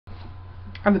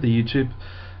Hello there YouTube.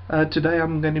 Today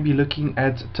I'm going to be looking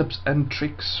at tips and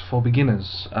tricks for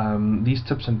beginners. These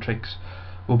tips and tricks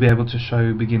will be able to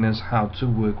show beginners how to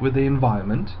work with the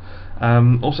environment,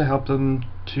 also help them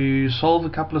to solve a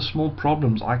couple of small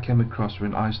problems I came across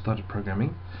when I started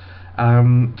programming.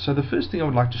 So the first thing I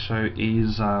would like to show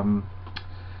is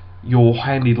your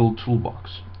handy little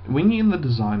toolbox. When you're in the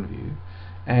design view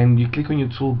and you click on your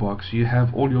toolbox, you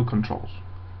have all your controls.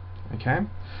 Okay.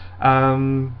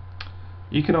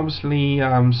 You can obviously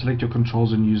select your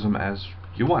controls and use them as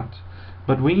you want,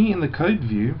 but when you're in the code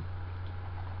view,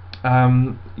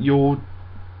 your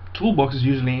toolbox is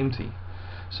usually empty.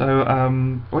 So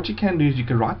what you can do is you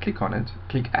can right click on it,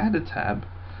 click add a tab,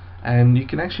 and you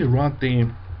can actually write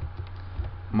there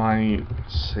my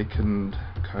second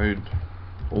code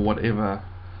or whatever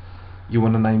you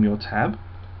want to name your tab.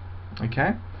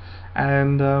 Okay,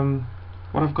 and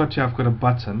what I've got here, I've got a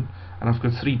button and I've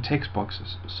got 3 text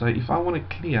boxes. So if I want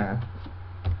to clear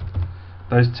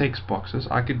those text boxes,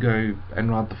 I could go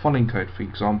and write the following code. For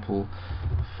example,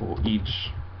 for each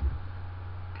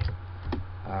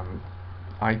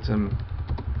item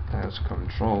as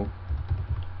control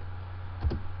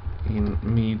in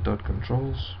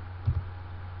me.controls.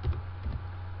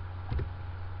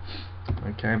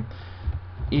 Okay,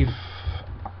 if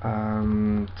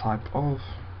type of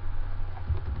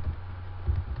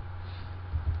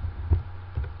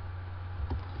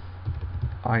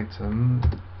item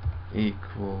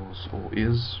equals or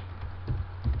is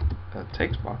a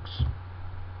text box,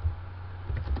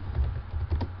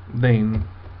 then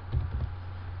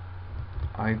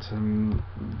item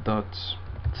dot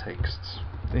text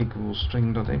equals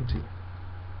string dot empty.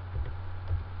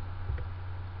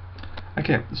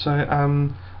 Okay,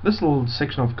 so this little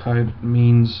section of code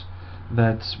means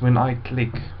that when I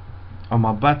click on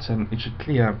my button, it should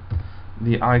clear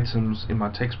the items in my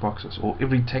text boxes, or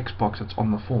every text box that's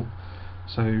on the form.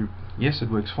 So yes,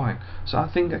 it works fine. So I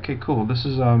think, okay, cool, this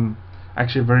is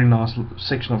actually a very nice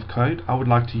section of code. I would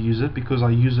like to use it because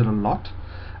I use it a lot.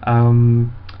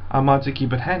 I might to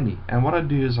keep it handy, and what I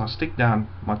do is I stick down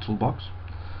my toolbox,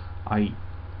 I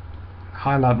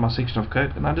highlight my section of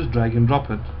code, and I just drag and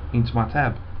drop it into my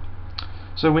tab.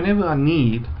 So whenever I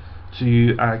need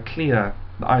to clear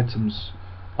the items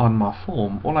on my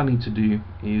form, all I need to do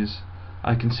is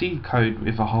I can see code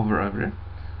if I hover over it,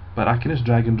 but I can just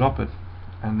drag and drop it,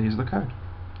 and there's the code.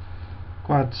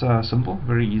 Quite simple,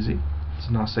 very easy. It's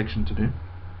a nice section to do.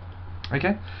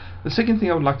 Okay, the second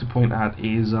thing I would like to point out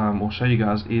is, or show you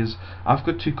guys, is I've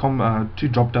got two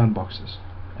drop-down boxes,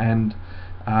 and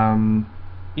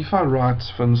if I write,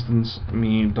 for instance,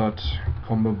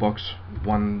 me.combo box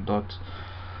 1 dot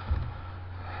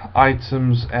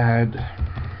items add,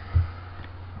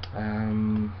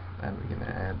 and we're gonna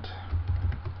add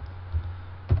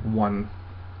 1.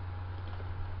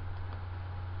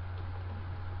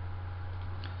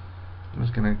 I'm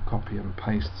just gonna copy and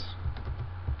paste.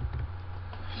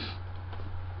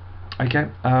 Okay,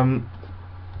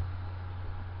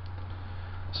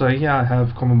 so here I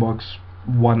have combo box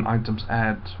 1 items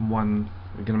add 1.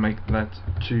 We're gonna make that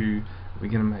 2. We're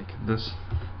gonna make this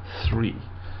 3.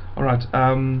 Alright,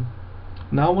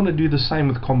 now I want to do the same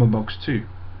with combo box 2.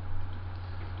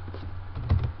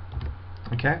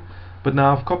 Okay, but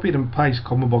now I've copied and pasted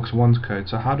combo box 1's code.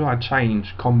 So how do I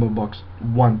change combo box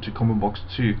 1 to combo box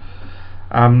 2?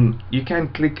 You can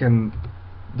click and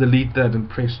delete that and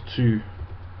press 2,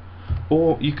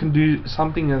 or you can do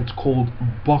something that's called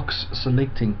box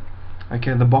selecting.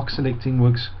 Okay, the box selecting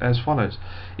works as follows.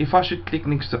 If I should click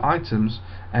next to items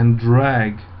and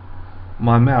drag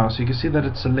my mouse, you can see that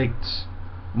it selects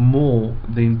more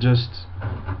than just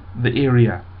the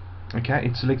area. Okay,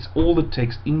 it selects all the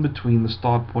text in between the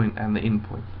start point and the end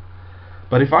point.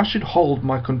 But if I should hold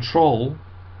my control,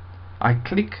 I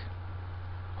click,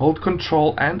 hold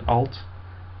control and alt,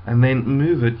 and then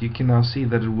move it, you can now see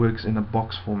that it works in a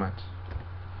box format.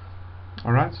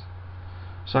 Alright,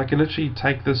 so I can literally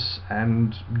take this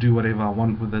and do whatever I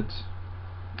want with it.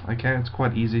 Okay, it's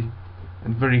quite easy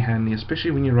and very handy,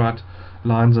 especially when you write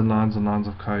lines and lines and lines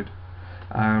of code.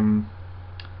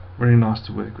 Very nice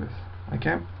to work with.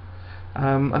 Okay,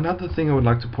 another thing I would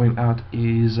like to point out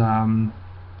is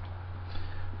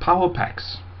power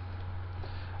packs.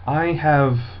 I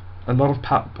have a lot of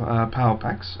power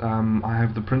packs. I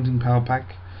have the printing power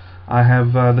pack. I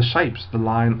have the shapes, the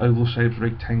line, oval shapes,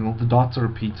 rectangle. The data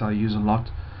repeater I use a lot.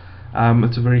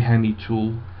 It's a very handy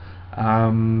tool.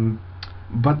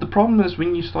 But the problem is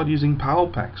when you start using power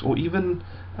packs, or even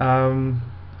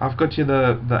I've got here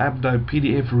the Abdo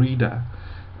PDF reader.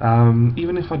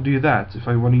 Even if I do that, if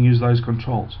I want to use those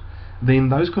controls, then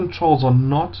those controls are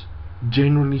not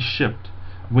generally shipped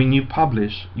when you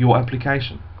publish your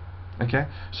application. Okay,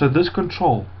 so this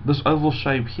control, this oval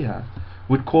shape here,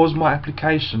 would cause my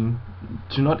application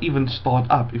to not even start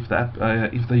up if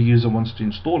the user wants to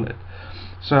install it.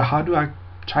 So how do I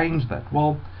change that?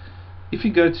 Well, if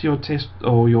you go to your test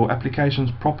or your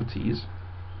application's properties,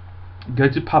 go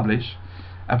to publish,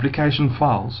 application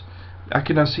files, I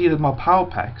can now see that my power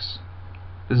packs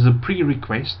is a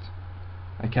pre-request,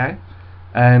 okay,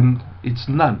 and it's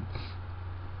none.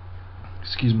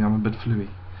 Excuse me, I'm a bit fluey.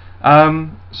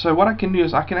 So what I can do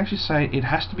is I can actually say it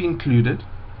has to be included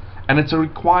and it's a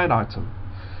required item.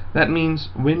 That means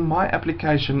when my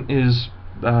application is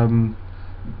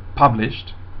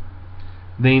published,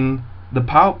 then the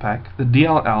power pack, the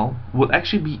DLL, will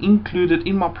actually be included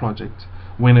in my project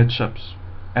when it ships,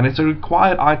 and it's a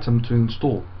required item to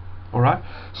install. Alright,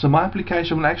 so my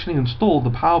application will actually install the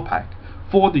power pack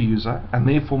for the user, and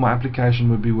therefore my application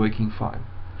will be working fine.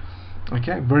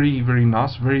 Okay, very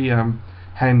nice, very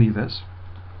handy this.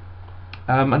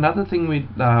 Another thing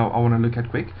I want to look at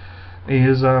quick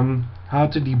is how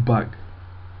to debug.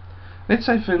 Let's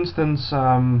say for instance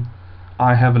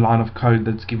I have a line of code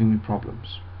that's giving me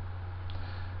problems.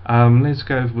 Let's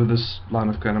go with this line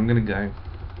of code. I'm going to go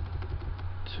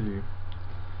to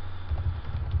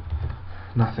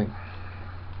nothing.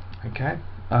 Okay.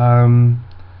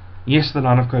 Yes, the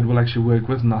line of code will actually work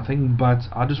with nothing, but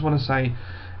I just want to say,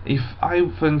 if I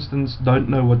for instance don't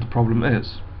know what the problem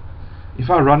is, if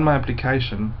I run my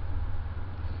application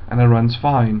and it runs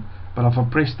fine, but if I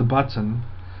press the button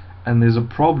and there's a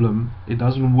problem, it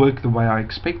doesn't work the way I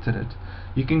expected it,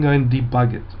 you can go and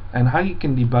debug it. And how you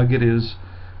can debug it is,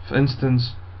 for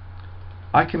instance,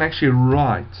 I can actually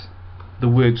write the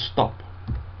word stop,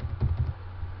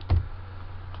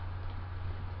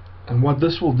 and what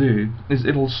this will do is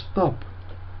it'll stop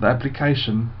the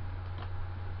application,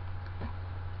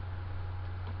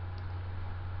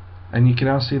 and you can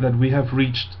now see that we have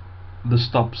reached the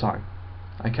stop sign.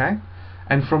 Okay,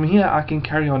 and from here I can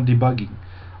carry on debugging.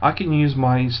 I can use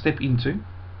my step into,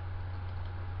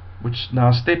 which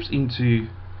now steps into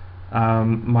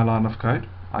my line of code.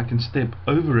 I can step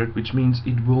over it, which means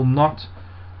it will not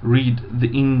read the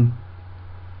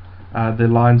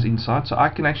lines inside. So I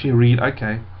can actually read,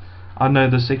 okay, I know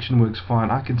this section works fine,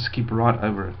 I can skip right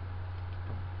over it.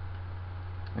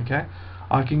 Okay,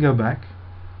 I can go back,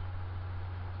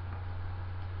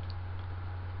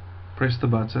 press the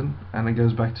button, and it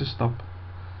goes back to stop.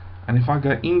 And if I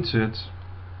go into it,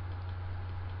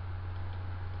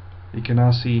 you can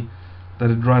now see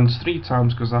that it runs 3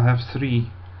 times because I have 3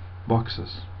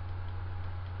 boxes.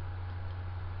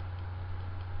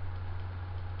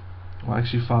 Well,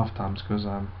 actually 5 times because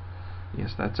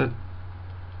yes, that's it,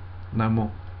 no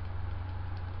more.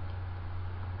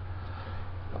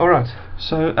 Alright,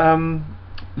 so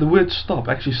the word stop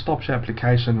actually stops your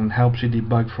application and helps you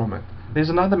debug from it. There's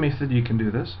another method you can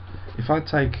do this. If I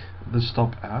take the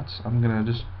stop out, I'm gonna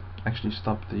just actually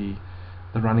stop the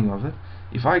running of it.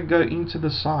 If I go into the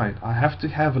side, I have to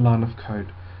have a line of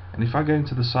code, and if I go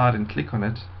into the side and click on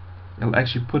it, it'll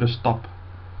actually put a stop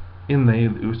in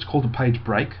there. It's called a page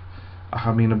break,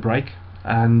 I mean a break,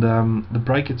 and the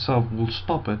break itself will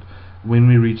stop it when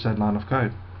we reach that line of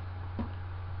code.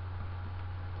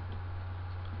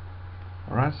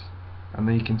 Alright, and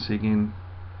then you can see again,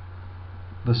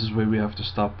 this is where we have to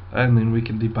stop, and then we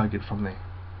can debug it from there,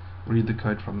 read the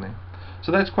code from there.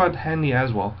 So that's quite handy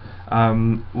as well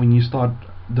when you start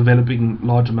developing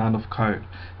large amount of code,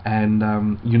 and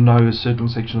you know a certain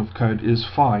section of code is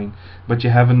fine, but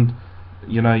you haven't,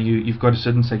 you know, you've got a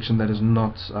certain section that is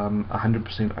not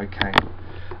 100% okay.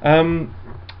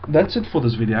 That's it for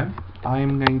this video. I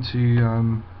am going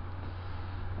to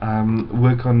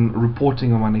work on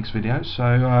reporting on my next video, so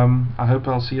I hope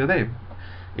I'll see you there.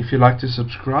 If you'd like to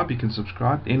subscribe, you can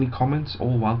subscribe. Any comments,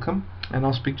 all welcome, and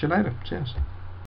I'll speak to you later. Cheers.